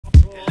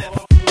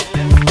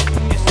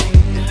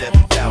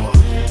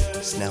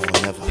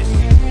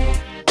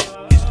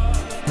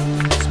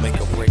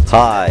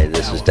Hi,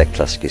 this is Dec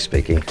Cluskey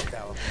speaking,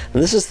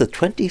 and this is the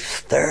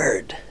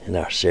 23rd in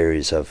our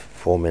series of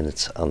 4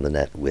 minutes on the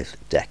net with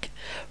Dec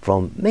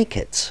from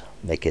Makehits,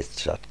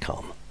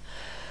 makehits.com.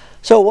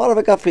 So what have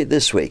I got for you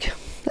this week?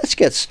 Let's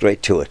get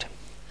straight to it.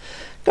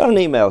 Got an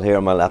email here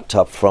on my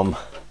laptop from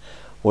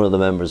one of the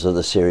members of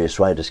the Serious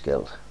Writers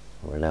Guild.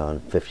 We're now in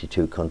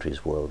 52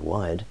 countries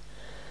worldwide,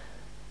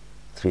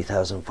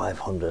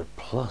 3,500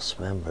 plus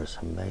members.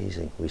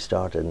 Amazing. We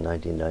started in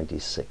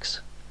 1996.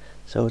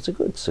 So it's a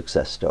good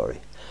success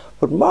story.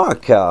 But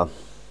Mark,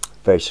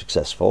 very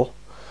successful,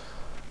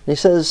 he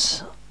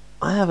says,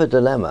 I have a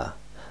dilemma.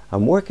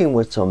 I'm working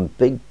with some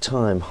big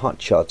time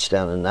hotshots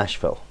down in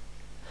Nashville,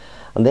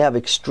 and they have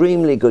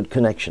extremely good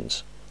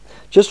connections.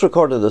 Just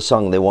recorded a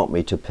song they want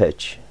me to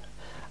pitch,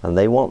 and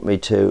they want me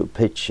to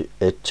pitch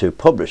it to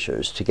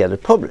publishers to get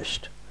it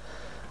published.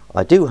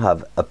 I do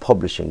have a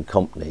publishing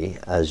company,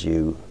 as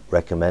you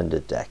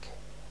recommended, Dec,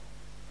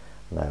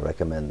 and I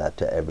recommend that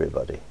to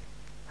everybody.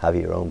 Have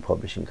your own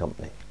publishing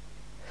company.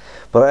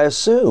 But I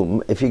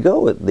assume if you go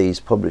with these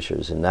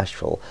publishers in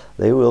Nashville,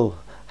 they will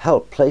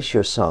help place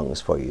your songs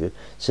for you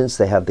since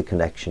they have the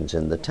connections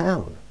in the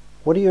town.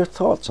 What are your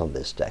thoughts on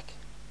this, Dec?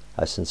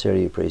 I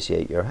sincerely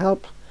appreciate your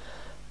help,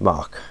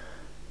 Mark.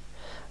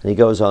 And he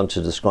goes on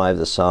to describe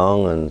the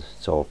song, and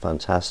it's all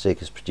fantastic.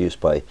 It's produced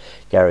by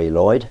Gary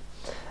Lloyd,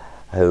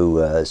 who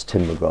is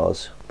Tim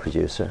McGraw's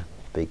producer,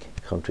 big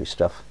country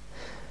stuff.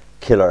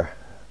 Killer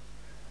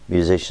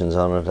musicians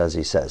on it, as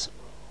he says.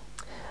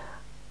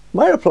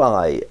 My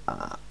reply,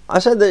 I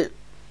said that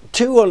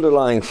two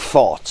underlying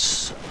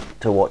thoughts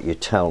to what you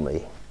tell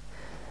me.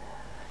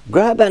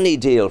 Grab any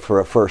deal for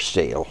a first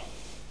deal.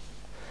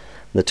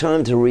 The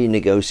time to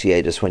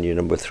renegotiate is when you're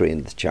number 3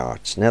 in the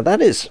charts. Now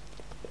that is,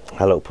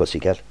 hello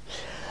pussycat,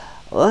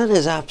 that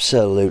is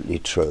absolutely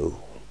true.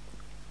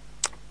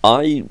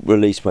 I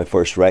released my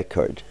first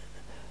record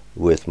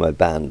with my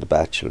band, The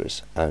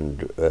Bachelors,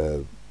 and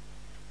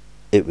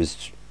it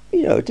was,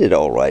 you know, it did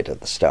all right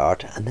at the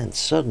start, and then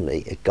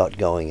suddenly it got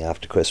going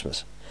after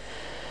Christmas.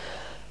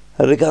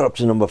 And it got up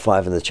to number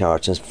 5 in the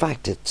charts. In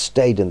fact, it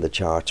stayed in the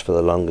charts for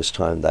the longest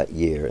time that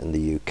year in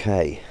the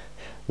UK.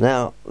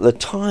 Now, the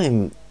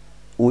time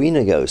we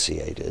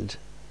negotiated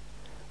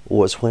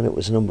was when it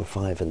was number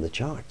 5 in the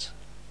charts.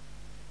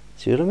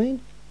 See what I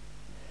mean?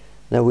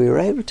 Now, we were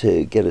able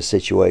to get a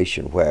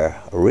situation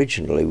where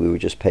originally we were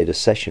just paid a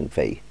session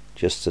fee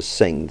just to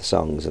sing the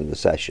songs in the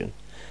session,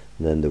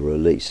 and then they were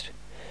released.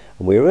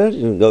 And we were able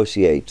to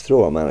negotiate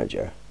through our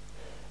manager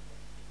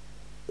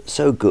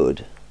so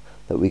good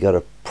that we got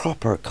a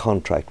proper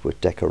contract with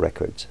Decca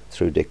Records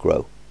through Dick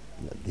Rowe,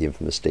 the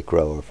infamous Dick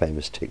Rowe or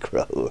famous Dick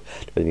Rowe,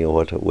 depending on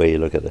what way you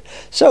look at it.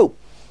 So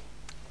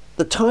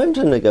the time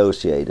to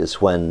negotiate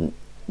is when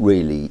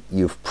really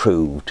you've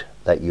proved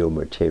that your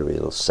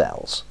material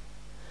sells.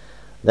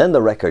 Then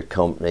the record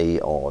company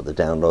or the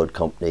download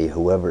company,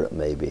 whoever it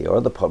may be, or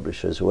the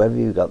publishers, whoever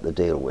you got the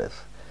deal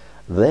with,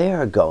 they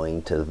are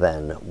going to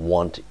then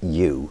want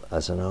you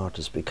as an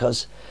artist,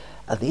 because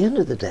at the end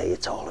of the day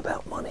it's all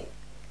about money.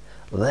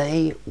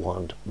 They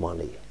want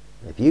money.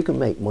 If you can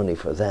make money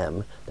for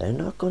them, they're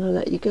not going to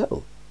let you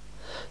go.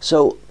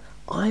 So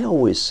I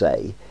always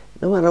say,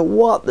 no matter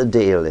what the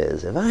deal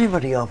is, if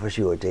anybody offers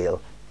you a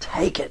deal,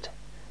 take it,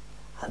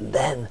 and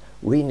then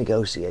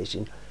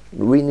renegotiate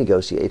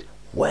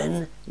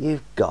when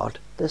you've got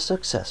the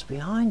success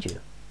behind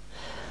you.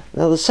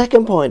 Now the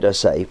second point I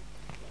say,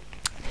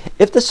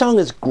 if the song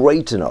is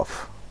great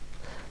enough,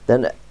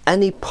 then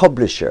any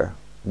publisher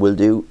will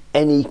do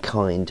any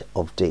kind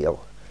of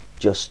deal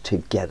just to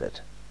get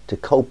it, to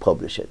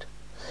co-publish it.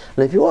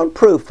 And if you want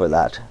proof for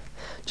that,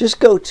 just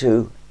go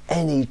to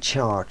any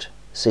chart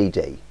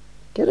CD.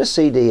 Get a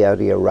CD out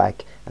of your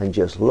rack and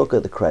just look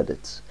at the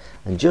credits,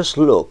 and just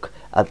look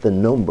at the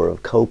number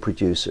of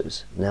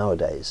co-producers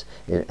nowadays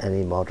in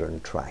any modern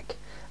track.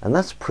 And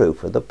that's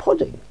proof of the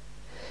pudding.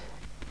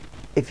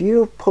 If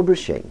you're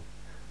publishing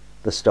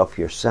the stuff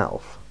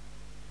yourself,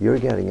 you're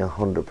getting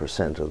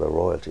 100% of the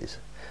royalties.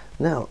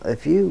 Now,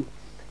 if you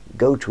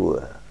go to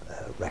a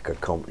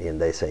record company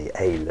and they say,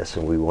 hey,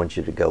 listen, we want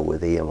you to go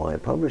with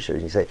EMI Publishers,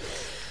 and you say,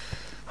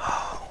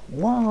 oh,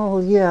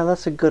 well, yeah,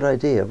 that's a good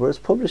idea, but it's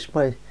published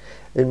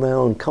in my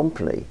own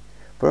company,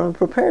 but I'm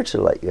prepared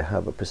to let you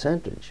have a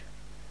percentage.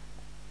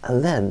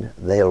 And then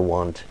they'll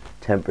want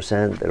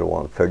 10%, they'll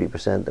want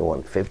 30%, they'll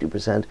want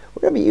 50%,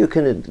 whatever you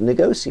can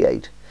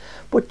negotiate.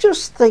 But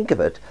just think of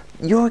it,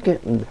 you're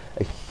getting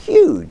a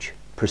huge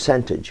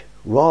percentage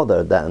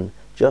rather than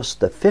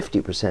just the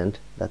 50%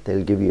 that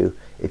they'll give you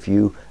if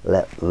you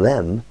let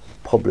them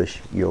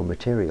publish your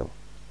material.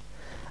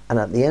 And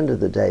at the end of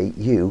the day,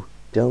 you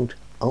don't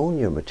own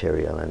your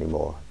material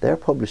anymore. They're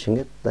publishing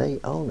it, they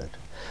own it.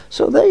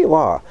 So there you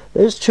are.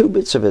 There's 2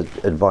 bits of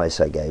advice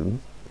I gave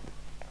them.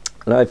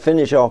 And I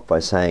finish off by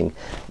saying,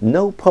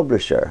 no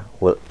publisher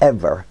will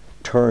ever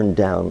turn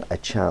down a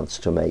chance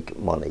to make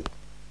money.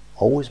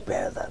 Always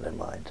bear that in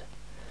mind.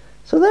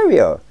 So there we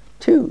are.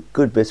 2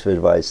 good bits of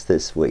advice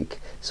this week.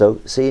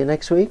 So see you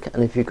next week.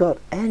 And if you've got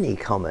any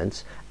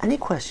comments, any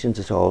questions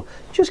at all,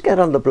 just get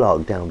on the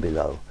blog down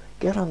below.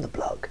 get on the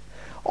blog.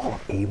 Or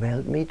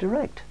email me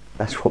direct.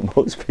 That's what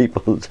most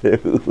people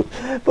do.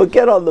 But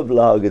get on the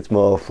blog, it's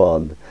more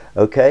fun.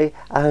 Okay?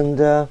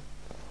 And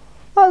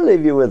I'll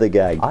leave you with a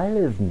gag. I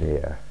live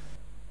near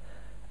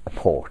a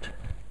port.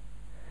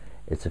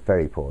 It's a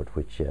ferry port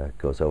which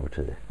goes over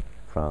to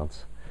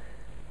France,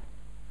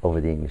 over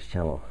the English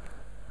Channel.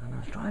 And I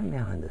was driving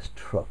behind this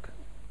truck,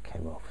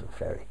 came off the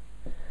ferry.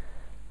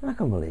 And I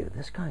couldn't believe it.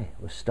 This guy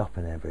was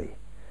stopping every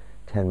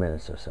 10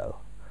 minutes or so.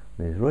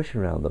 And he was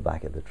rushing around the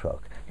back of the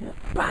truck,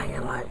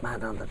 banging like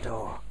mad on the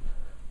door.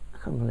 I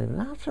couldn't believe it.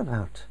 And after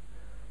about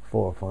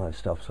 4 or 5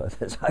 stops like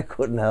this, I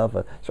couldn't help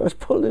it. So I was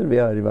pulled in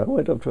behind him. I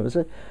went up to him and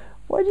said,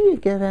 "Why do you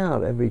get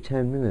out every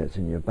 10 minutes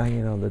and you're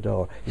banging on the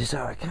door?" He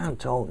said, "I can't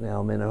talk now,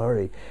 I'm in a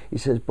hurry." He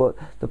says, "But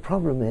the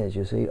problem is,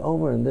 you see,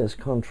 over in this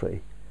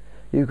country,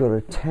 you've got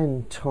a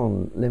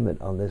 10-ton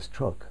limit on this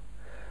truck.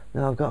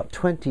 Now I've got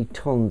 20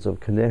 tons of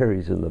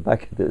canaries in the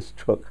back of this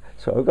truck,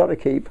 so I've got to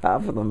keep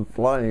half of them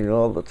flying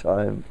all the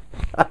time."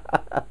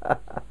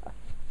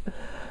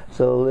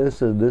 So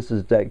listen, this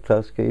is Dec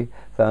Cluskey,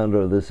 founder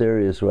of the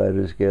Serious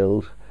Writers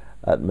Guild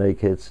at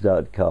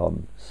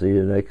Makehits.com. See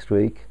you next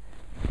week.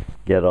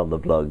 Get on the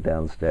blog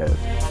downstairs.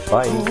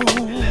 Bye.